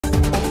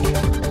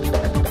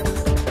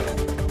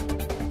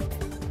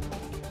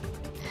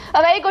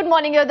A very good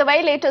morning. You're the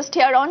very latest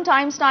here on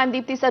Times Now. I'm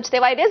Deepthi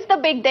Sachdeva. It is the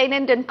big day in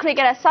Indian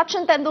cricket as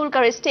Sachin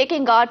Tendulkar is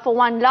taking guard for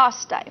one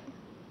last time.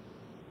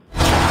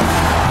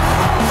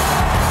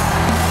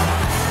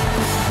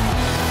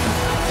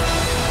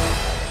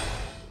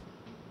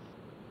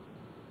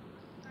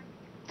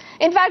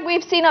 In fact,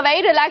 we've seen a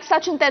very relaxed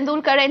Sachin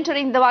Tendulkar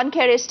entering the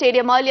Wankhede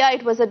Stadium earlier.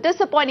 It was a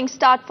disappointing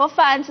start for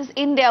fans as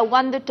India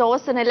won the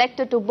toss and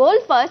elected to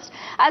bowl first,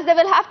 as they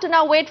will have to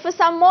now wait for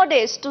some more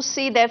days to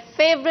see their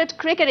favourite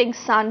cricketing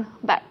son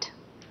bat.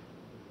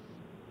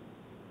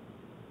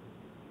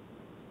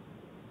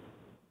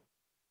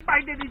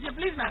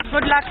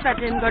 Good luck,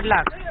 Sachin. Good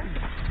luck.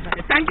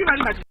 Thank you very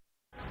much.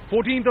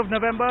 14th of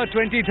November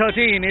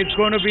 2013, it's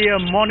going to be a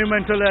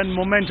monumental and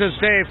momentous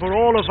day for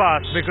all of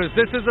us because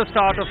this is the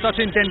start of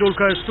Sachin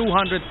Tendulkar's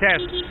 200th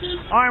test.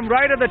 I'm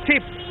right at the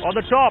tip or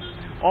the top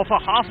of a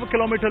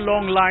half-a-kilometre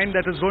long line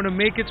that is going to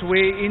make its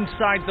way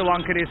inside the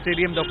Wankhede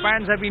Stadium. The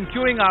fans have been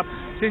queuing up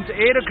since 8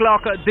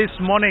 o'clock this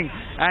morning,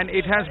 and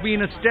it has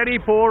been a steady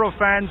pour of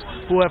fans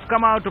who have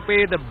come out to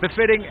pay the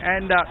befitting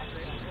and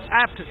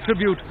apt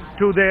tribute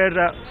to their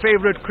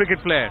favourite cricket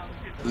player.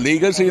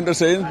 Legacy in the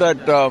sense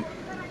that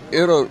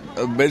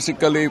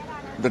basically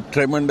the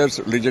tremendous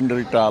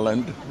legendary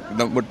talent.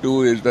 Number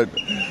two is that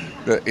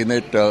the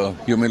innate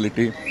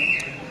humility.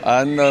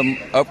 And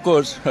of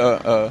course,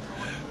 the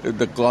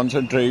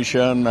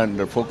concentration and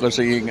the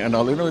focusing and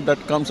all, that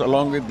comes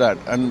along with that.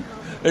 And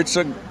it's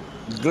a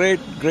great,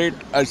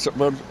 I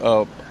suppose,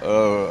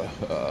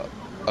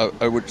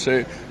 I would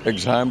say,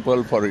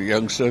 example for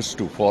youngsters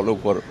to follow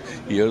for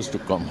years to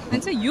come.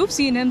 And so you've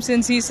seen him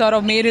since he sort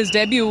of made his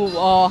debut.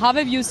 How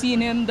have you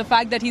seen him? The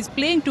fact that he's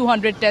playing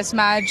 200 test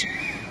match,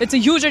 it's a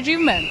huge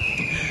achievement.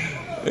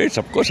 It's,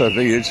 of course, I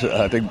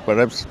think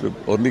perhaps the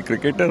only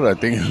cricketer, I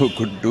think, who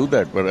could do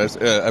that. But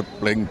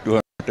playing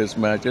 200 test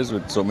matches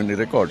with so many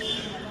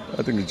records,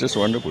 I think it's just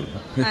wonderful.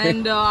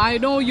 And I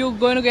know you're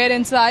going to get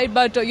inside,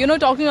 but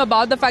talking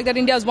about the fact that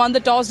India has won the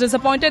toss,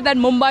 disappointed that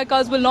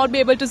Mumbaikars will not be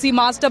able to see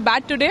Master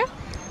bat today?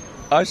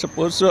 I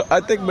suppose so. I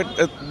think,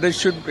 but they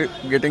should be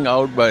getting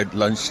out by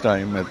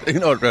lunchtime, at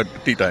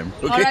tea time.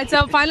 Okay? All right,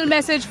 so final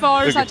message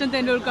for Sachin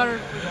Tendulkar.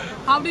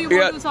 How do you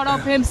want to sort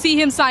of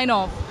see him sign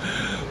off?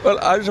 Well,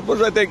 I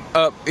suppose I think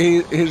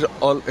he's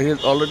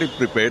already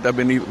prepared. I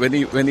mean,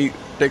 when he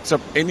takes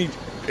up any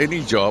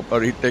job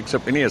or he takes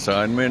up any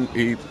assignment,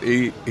 he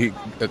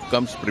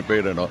comes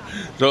prepared and all.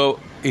 So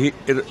it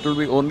will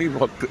be only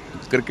for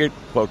cricket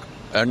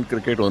and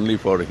cricket only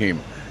for him,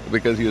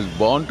 because he was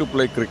born to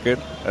play cricket,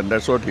 and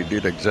that's what he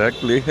did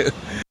exactly.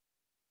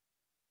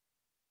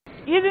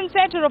 He's in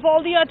center of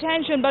all the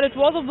attention, but it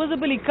was a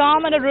visibly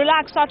calm and a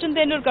relaxed Sachin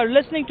Tendulkar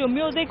listening to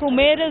music who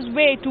made his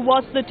way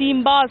towards the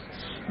team bus,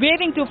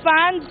 waving to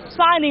fans,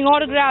 signing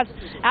autographs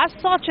as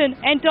Sachin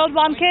entered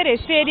Wankhede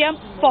Stadium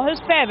for his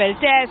farewell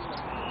test.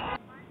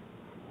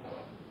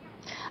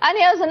 And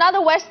here's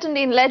another West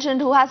Indian legend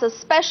who has a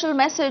special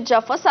message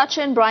for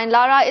Sachin. Brian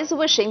Lara is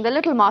wishing the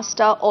little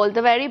master all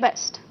the very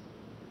best.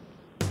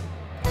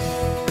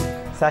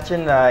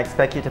 Sachin, I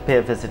expect you to pay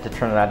a visit to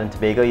Trinidad and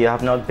Tobago. You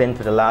have not been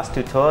to the last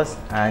two tours,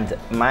 and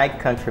my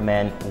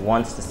countrymen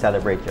wants to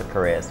celebrate your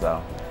career as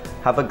well.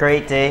 Have a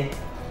great day.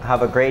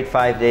 Have a great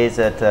 5 days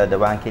at the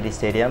Wankhede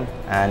Stadium,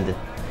 and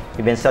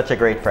you've been such a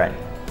great friend.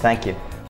 Thank you.